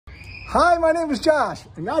Hi, my name is Josh,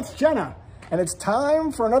 and that's Jenna. And it's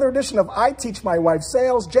time for another edition of I Teach My Wife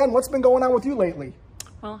Sales. Jen, what's been going on with you lately?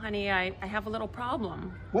 Well, honey, I have a little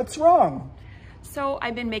problem. What's wrong? So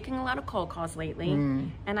I've been making a lot of cold calls lately,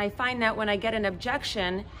 and I find that when I get an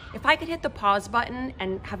objection, if I could hit the pause button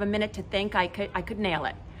and have a minute to think, I could nail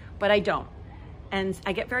it, but I don't. And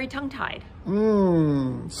I get very tongue-tied.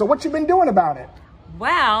 So what you been doing about it?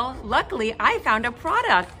 Well, luckily, I found a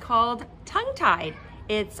product called Tongue-Tied.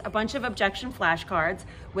 It's a bunch of objection flashcards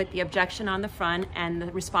with the objection on the front and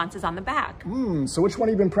the responses on the back. So which one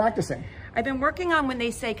have you been practicing? I've been working on when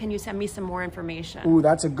they say, can you send me some more information? Ooh,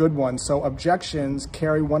 that's a good one. So objections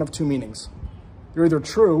carry one of two meanings. They're either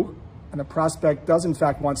true, and the prospect does in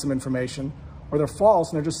fact want some information, or they're false,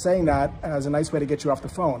 and they're just saying that as a nice way to get you off the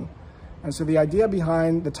phone. And so the idea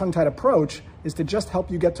behind the tongue-tied approach is to just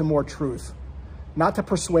help you get to more truth, not to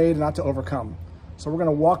persuade, not to overcome. So we're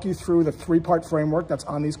gonna walk you through the three-part framework that's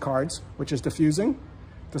on these cards, which is diffusing,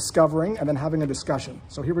 discovering, and then having a discussion.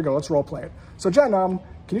 So here we go, let's role play it. So Jen, can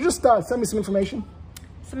you just send me some information?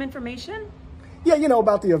 Some information? Yeah,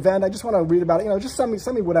 about the event. I just wanna read about it, just send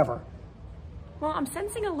me whatever. Well, I'm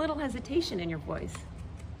sensing a little hesitation in your voice.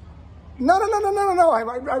 No.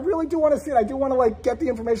 I really do want to see it. I do want to get the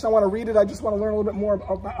information. I want to read it. I just want to learn a little bit more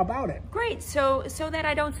about it. Great. So that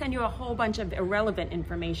I don't send you a whole bunch of irrelevant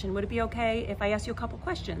information, would it be okay if I ask you a couple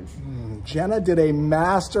questions? Jenna did a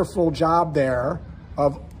masterful job there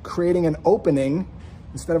of creating an opening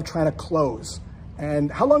instead of trying to close.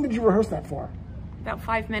 And how long did you rehearse that for? About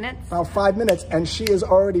 5 minutes. About 5 minutes, and she is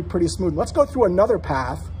already pretty smooth. Let's go through another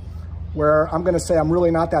path where I'm going to say, I'm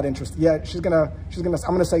really not that interested. Yeah, I'm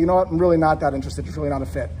going to say, you know what, I'm really not that interested. It's really not a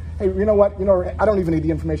fit. Hey, you know what, I don't even need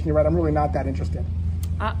the information you read. I'm really not that interested.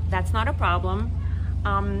 That's not a problem.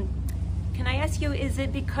 Can I ask you, is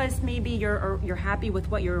it because maybe you're happy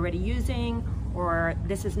with what you're already using, or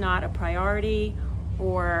this is not a priority,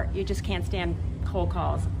 or you just can't stand cold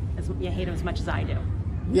calls, you hate them as much as I do?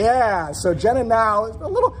 Yeah, so Jenna now is a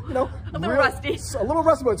little, a little rusty. A little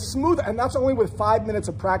rusty, but smooth, and that's only with 5 minutes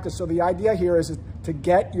of practice. So the idea here is to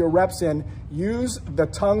get your reps in, use the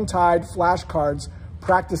tongue-tied flashcards,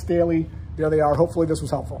 practice daily. There they are. Hopefully this was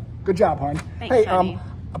helpful. Good job, hon. Thanks, honey.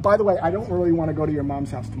 By the way, I don't really want to go to your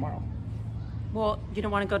mom's house tomorrow. Well, you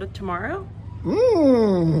don't want to go to tomorrow?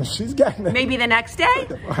 She's getting it. Maybe the next day?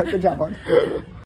 Good job, hon.